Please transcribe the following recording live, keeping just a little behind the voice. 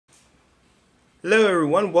Hello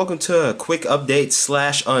everyone, welcome to a quick update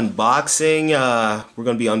slash unboxing. We're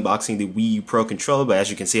going to be unboxing the Wii U Pro Controller, but as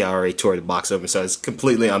you can see I already tore the box open, so it's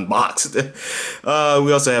completely unboxed.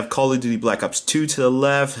 We also have Call of Duty Black Ops 2 to the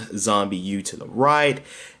left, Zombie U to the right,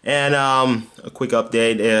 and a quick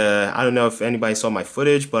update. I don't know if anybody saw my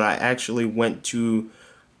footage, but I actually went to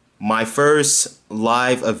my first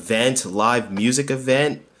live music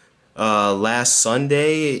event, last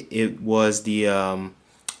Sunday. It was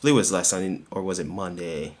I believe it was last Sunday, or was it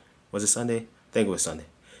Monday? Was it Sunday? I think it was Sunday.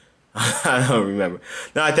 I don't remember.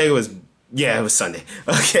 No, I think it was. Yeah, it was Sunday.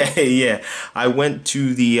 Okay, yeah. I went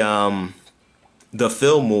to the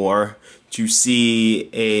Fillmore to see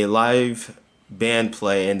a live band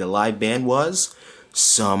play, and the live band was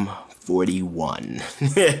Sum 41.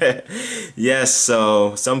 Yes,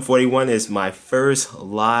 so Sum 41 is my first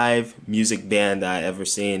live music band that I ever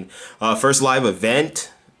seen. First live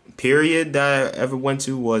event period that I ever went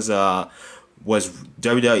to was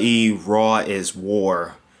WWE Raw is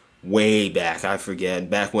War, way back. I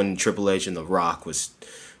forget, back when Triple H and The Rock was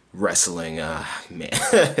wrestling. Man,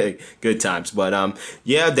 good times. But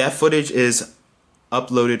yeah, that footage is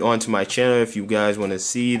uploaded onto my channel if you guys want to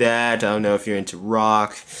see that. I don't know if you're into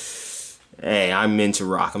rock. Hey, I'm into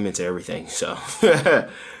rock. I'm into everything. So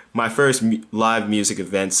my first live music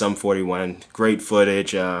event, Sum 41. Great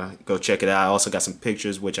footage. Go check it out. I also got some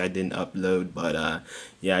pictures which I didn't upload, but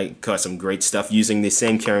yeah, I caught some great stuff using the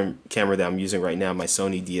same camera that I'm using right now, my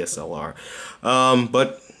Sony DSLR.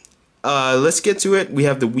 Let's get to it. We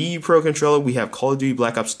have the Wii U Pro Controller. We have Call of Duty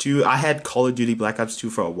Black Ops 2. I had Call of Duty Black Ops 2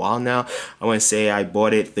 for a while now. I want to say I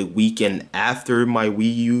bought it the weekend after my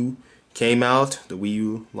Wii U came out, the Wii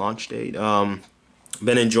U launch date.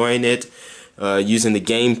 Been enjoying it, using the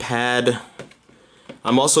gamepad.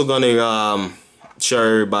 I'm also going to show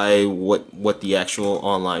everybody what the actual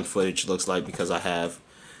online footage looks like, because I have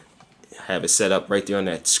it set up right there on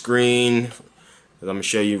that screen. I'm going to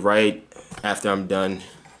show you right after I'm done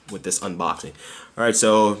with this unboxing. Alright,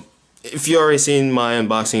 so if you already seen my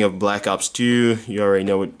unboxing of Black Ops 2, you already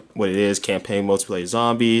know what it is: campaign multiplayer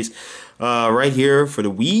zombies. Right here for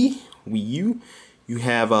the Wii U, you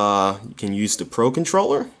have you can use the Pro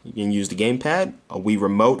Controller, you can use the gamepad, a Wii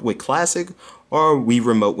Remote with Classic, or a Wii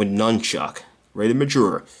Remote with Nunchuck. Rated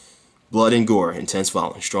mature, blood and gore, intense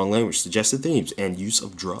violence, strong language, suggested themes, and use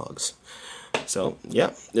of drugs. So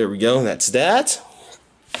yeah, there we go. That's that.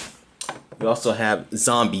 We also have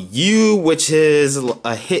Zombie U, which is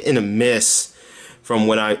a hit and a miss from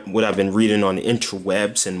what I've been reading on the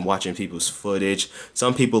interwebs and watching people's footage.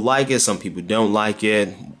 Some people like it, some people don't like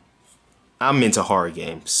it. I'm into horror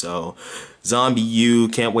games, so Zombie U,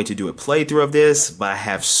 can't wait to do a playthrough of this, but I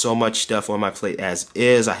have so much stuff on my plate as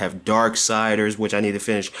is. I have Darksiders, which I need to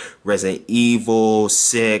finish, Resident Evil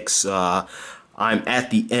 6, I'm at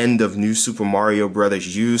the end of New Super Mario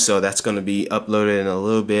Bros. U, so that's going to be uploaded in a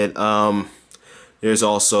little bit. There's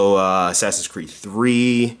also Assassin's Creed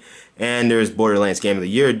 3, and there's Borderlands Game of the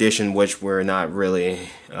Year Edition, which we're not really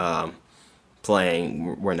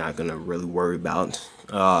playing. We're not going to really worry about.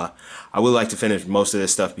 I would like to finish most of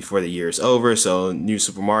this stuff before the year is over, so New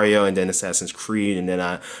Super Mario, and then Assassin's Creed, and then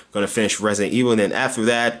I'm going to finish Resident Evil, and then after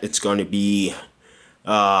that, it's going to be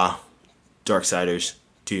Darksiders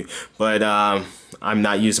 2. But I'm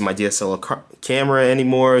not using my DSLR camera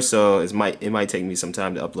anymore, so it might take me some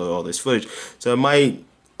time to upload all this footage. So it might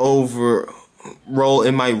roll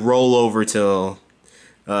over till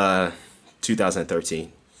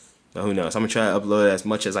 2013. So who knows? I'm gonna try to upload as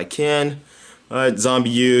much as I can.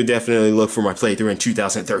 Zombie U, definitely look for my playthrough in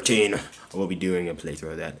 2013. I will be doing a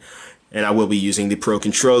playthrough of that, and I will be using the Pro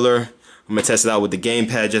Controller. I'm gonna test it out with the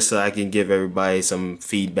gamepad just so I can give everybody some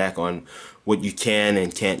feedback on what you can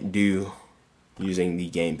and can't do using the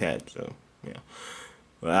gamepad. So yeah,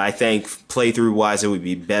 but I think playthrough wise it would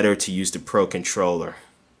be better to use the Pro Controller.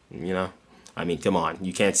 You know, I mean, come on,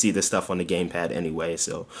 you can't see the stuff on the gamepad anyway,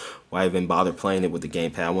 so why even bother playing it with the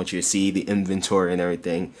gamepad? I want you to see the inventory and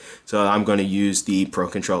everything, so I'm going to use the Pro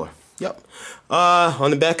Controller. Yep. On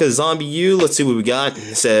the back of Zombie U, let's see what we got.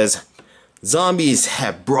 It says, "Zombies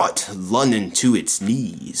have brought London to its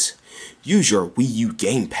knees. Use your Wii U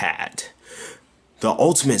gamepad. The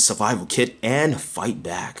ultimate survival kit, and fight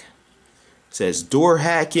back." It says door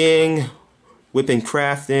hacking, weapon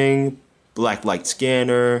crafting, black light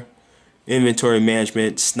scanner, inventory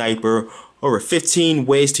management, sniper, over 15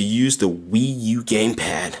 ways to use the Wii U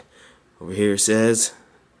gamepad. Over here it says,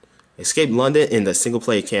 escape London in the single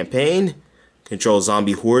player campaign, control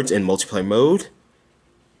zombie hordes in multiplayer mode,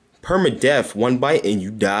 permadeath, one bite and you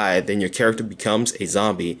die, then your character becomes a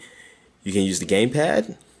zombie. You can use the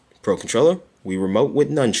gamepad, Pro Controller, Wii Remote with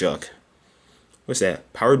Nunchuck. What's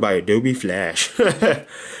that? Powered by Adobe Flash.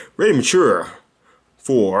 Rated mature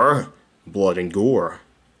for blood and gore,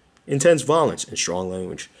 intense violence, and strong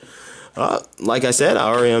language. Like I said, I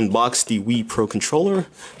already unboxed the Wii Pro controller.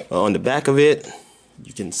 On the back of it,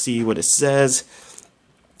 you can see what it says.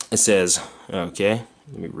 It says, okay,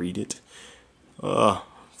 let me read it.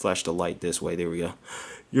 Flash the light this way, there we go.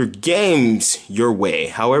 Your games your way.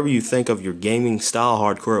 However you think of your gaming style,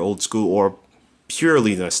 hardcore, old school, or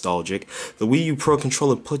purely nostalgic, the Wii U Pro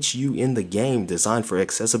controller puts you in the game, designed for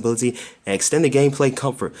accessibility and extended gameplay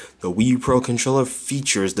comfort. The Wii U Pro controller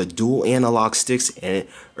features the dual analog sticks and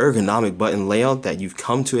ergonomic button layout that you've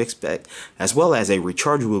come to expect, as well as a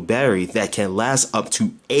rechargeable battery that can last up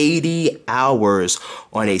to 80 hours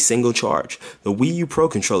on a single charge. The Wii U Pro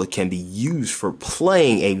controller can be used for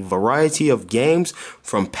playing a variety of games,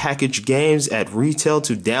 from packaged games at retail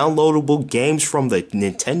to downloadable games from the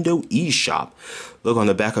Nintendo eShop. Look on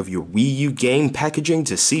the back of your Wii U game packaging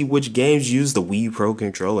to see which games use the Wii U Pro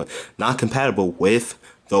controller. Not compatible with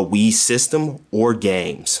the Wii system or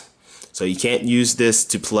games. So you can't use this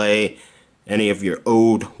to play any of your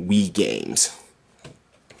old Wii games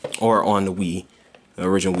or on the Wii, the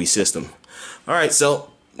original Wii system. Alright,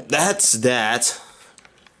 so that's that.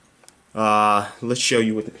 Let's show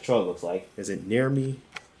you what the controller looks like. Is it near me?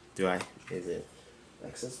 Is it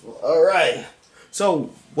accessible? Alright.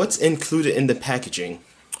 So, what's included in the packaging?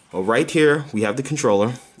 Well, right here, we have the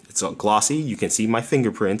controller. It's all glossy. You can see my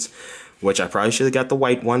fingerprints, which I probably should have got the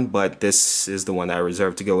white one, but this is the one that I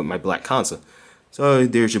reserved to go with my black console. So,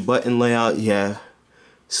 there's your button layout. Yeah,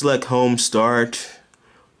 select home, start,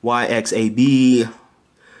 YXAB.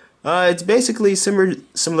 It's basically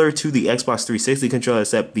similar to the Xbox 360 controller,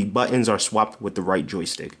 except the buttons are swapped with the right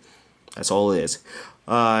joystick. That's all it is.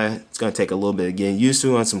 It's going to take a little bit of getting used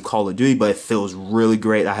to on some Call of Duty, but it feels really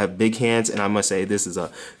great. I have big hands, and I must say this is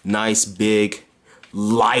a nice, big,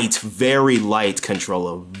 light, very light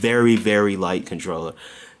controller. Very, very light controller.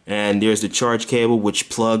 And there's the charge cable, which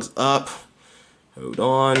plugs up. Hold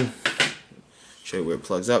on. Show you where it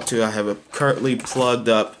plugs up to. I have it currently plugged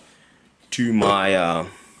up to my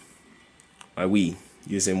my Wii,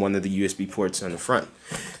 using one of the USB ports on the front.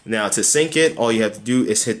 Now to sync it, all you have to do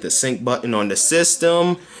is hit the sync button on the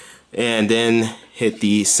system and then hit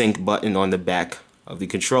the sync button on the back of the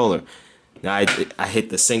controller. Now I hit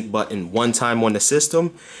the sync button one time on the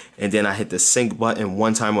system, and then I hit the sync button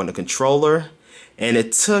one time on the controller, and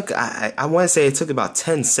it took, I want to say it took about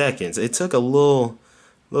 10 seconds. It took a little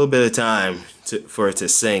bit of time for it to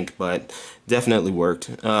sync, but definitely worked.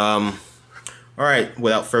 Alright,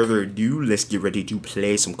 without further ado, let's get ready to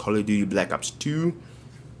play some Call of Duty Black Ops 2.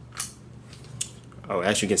 Oh,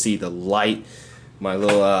 as you can see, the light, my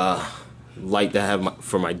little light that I have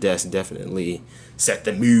for my desk definitely set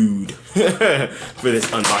the mood for this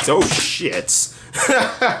unboxing. Oh, shit.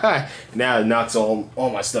 Now it knocks all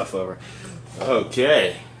my stuff over.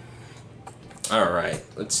 Okay. Alright,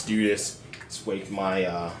 let's do this. Let's wake my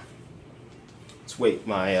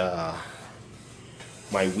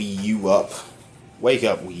my Wii U up. Wake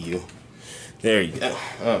up, Wii U. There you go.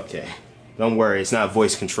 Okay. Don't worry, it's not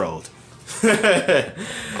voice controlled. I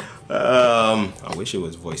wish it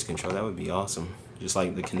was voice controlled. That would be awesome. Just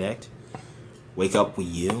like the Kinect. Wake up,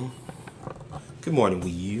 Wii U. Good morning,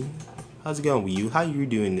 Wii U. How's it going, Wii U? How you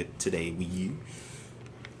doing today, Wii U?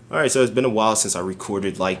 Alright, so it's been a while since I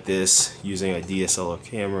recorded like this using a DSLR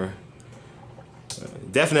camera.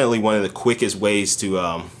 Definitely one of the quickest ways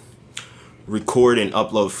to record and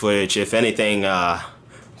upload footage. If anything,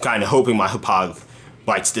 kind of hoping my HUPOG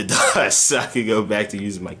bites the dust so I could go back to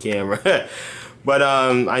using my camera. But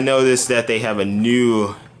I noticed that they have a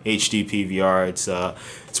new HD PVR.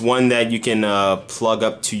 It's one that you can plug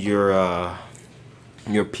up to your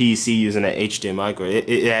PC using an HDMI cord.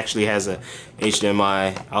 It actually has a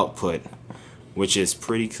HDMI output, which is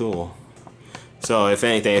pretty cool. So if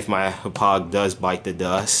anything, if my HUPOG does bite the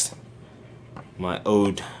dust, my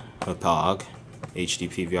old HUPOG HD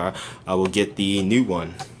PVR, I will get the new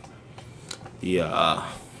one, the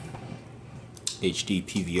HD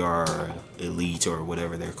PVR Elite or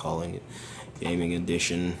whatever they're calling it, gaming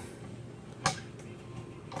edition,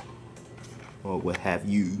 or what have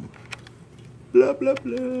you. Blah blah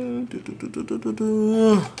blah.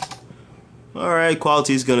 Alright,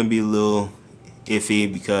 quality is gonna be a little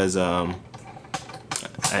iffy because I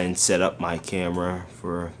didn't set up my camera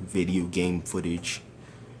for video game footage.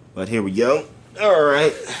 But here we go.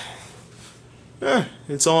 Alright.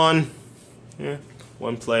 It's on. Yeah,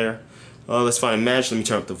 one player. Let's find a match. Let me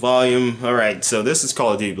turn up the volume. Alright, so this is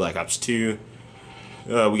Call of Duty Black Ops 2.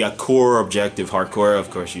 We got core, objective, hardcore. Of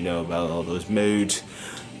course, you know about all those modes.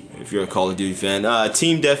 if you're a Call of Duty fan.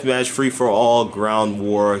 Team Deathmatch, free for all, ground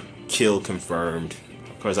war, kill confirmed.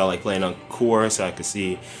 Of course, I like playing on core so I can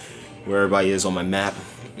see where everybody is on my map.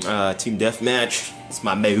 Team Deathmatch, it's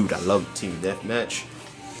my mode. I love Team Deathmatch.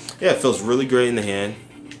 Yeah, it feels really great in the hand.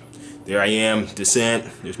 There I am, Descent.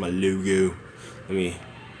 There's my logo. Let me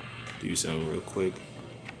do something real quick.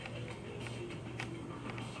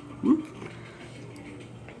 Whoop.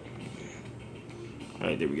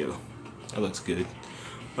 Alright, there we go. That looks good.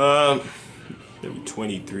 Maybe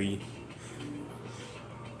 23.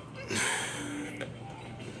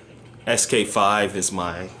 SK5 is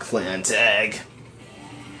my clan tag.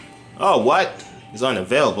 Oh, what? It's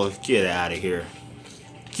unavailable. Get out of here.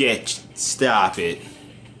 Stop it.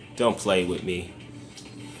 Don't play with me.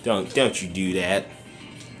 Don't you do that.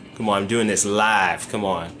 Come on, I'm doing this live. Come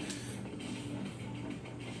on.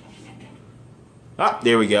 Ah,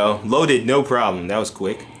 there we go. Loaded, no problem. That was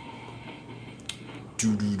quick.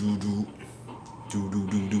 Do do do do. Do do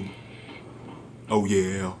do do. Oh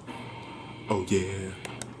yeah. Oh yeah.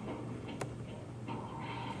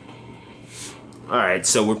 Alright,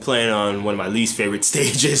 so we're playing on one of my least favorite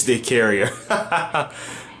stages, the carrier.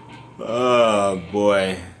 Oh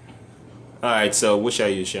boy. Alright, so what should I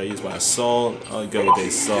use? Should I use my assault? I'll go with the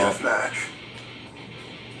assault. Deathmatch.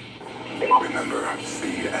 Remember,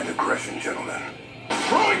 speed and aggression, gentlemen.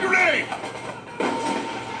 Throwing grenade!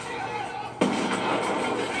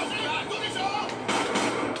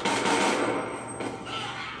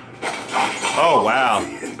 Oh wow.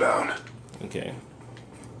 Inbound. Okay.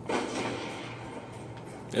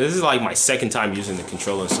 This is like my second time using the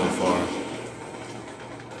controller so far.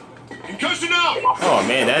 Concussion out! Oh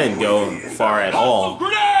man, that didn't go far at all.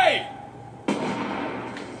 Grenade!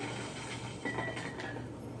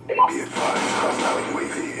 Be advised, hostile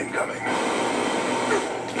UAV incoming.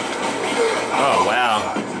 Oh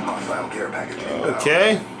wow. Hostile care package inbound.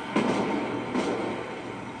 Okay.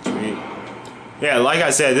 Sweet. Yeah, like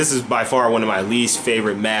I said, this is by far one of my least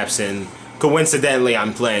favorite maps, and coincidentally,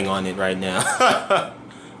 I'm playing on it right now.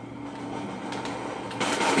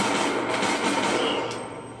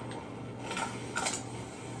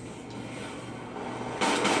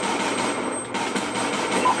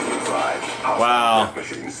 Wow.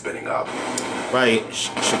 Machine spinning up. Right,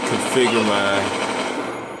 should configure my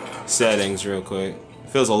settings real quick.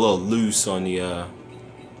 Feels a little loose on the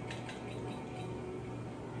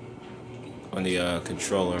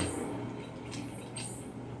controller.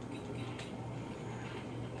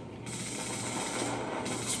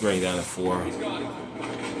 Let's bring it down to 4.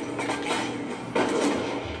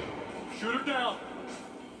 Shoot her down.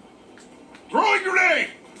 Throwing grenade.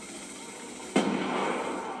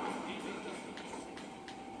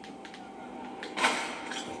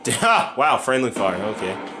 Wow, friendly fire.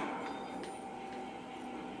 Okay.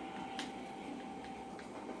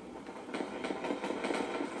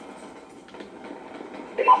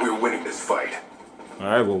 We're winning this fight.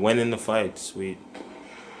 Alright, we're winning the fight. Sweet.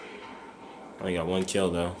 Only got 1 kill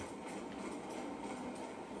though.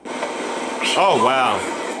 Oh wow.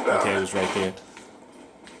 Okay, it was right there.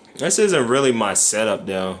 This isn't really my setup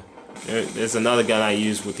though. There's another gun I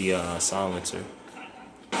use with the silencer.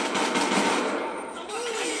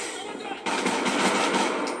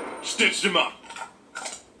 Stitched him up.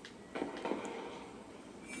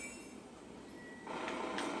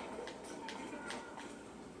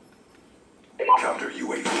 Counter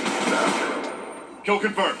UAV inbound. Kill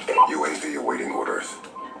confirmed. UAV awaiting orders.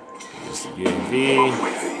 Just the UAV.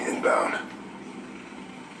 UAV inbound.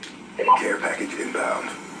 Care package inbound.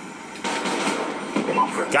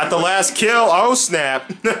 Got the last kill. Oh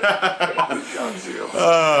snap.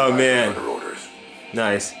 Oh man.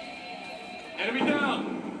 Nice. Enemy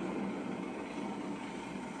down.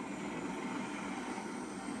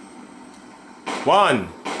 One,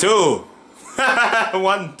 two.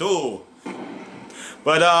 1, 2.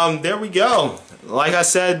 But there we go. Like I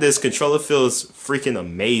said, this controller feels freaking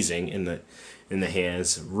amazing in the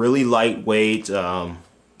hands. Really lightweight.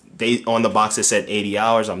 They on the box it said 80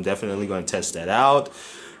 hours. I'm definitely going to test that out.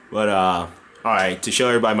 But all right, to show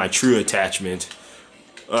everybody my true attachment,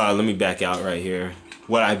 let me back out right here.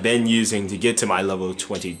 What I've been using to get to my level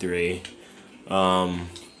 23.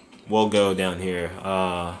 We'll go down here.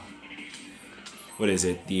 What is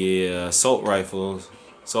it? The assault rifle,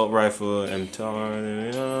 MTAR,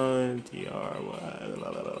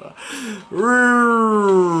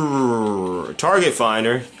 target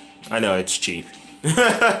finder. I know it's cheap.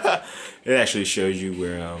 It actually shows you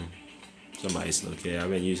where somebody's located.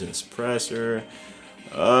 I've been using a suppressor.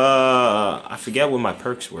 I forget what my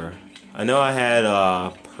perks were. I know I had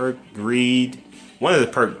perk greed. One of the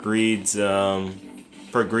perk greeds,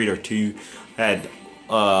 perk greed or 2, had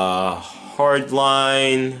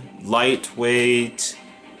hardline, lightweight,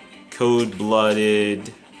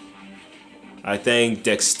 cold-blooded, I think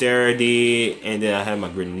dexterity, and then I had my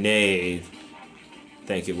grenade. I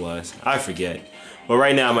think it was. I forget. But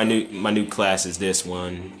right now my new class is this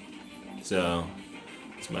one. So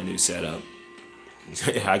it's my new setup.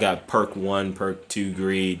 I got perk 1, perk 2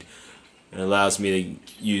 greed. It allows me to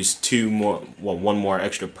use one more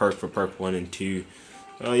extra perk for perk 1 and 2.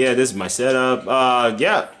 Oh yeah, this is my setup.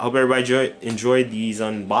 Yeah, I hope everybody enjoyed these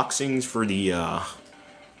unboxings for the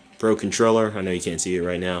Pro controller. I know you can't see it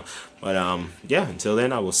right now, but yeah, until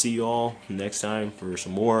then, I will see you all next time for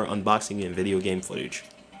some more unboxing and video game footage.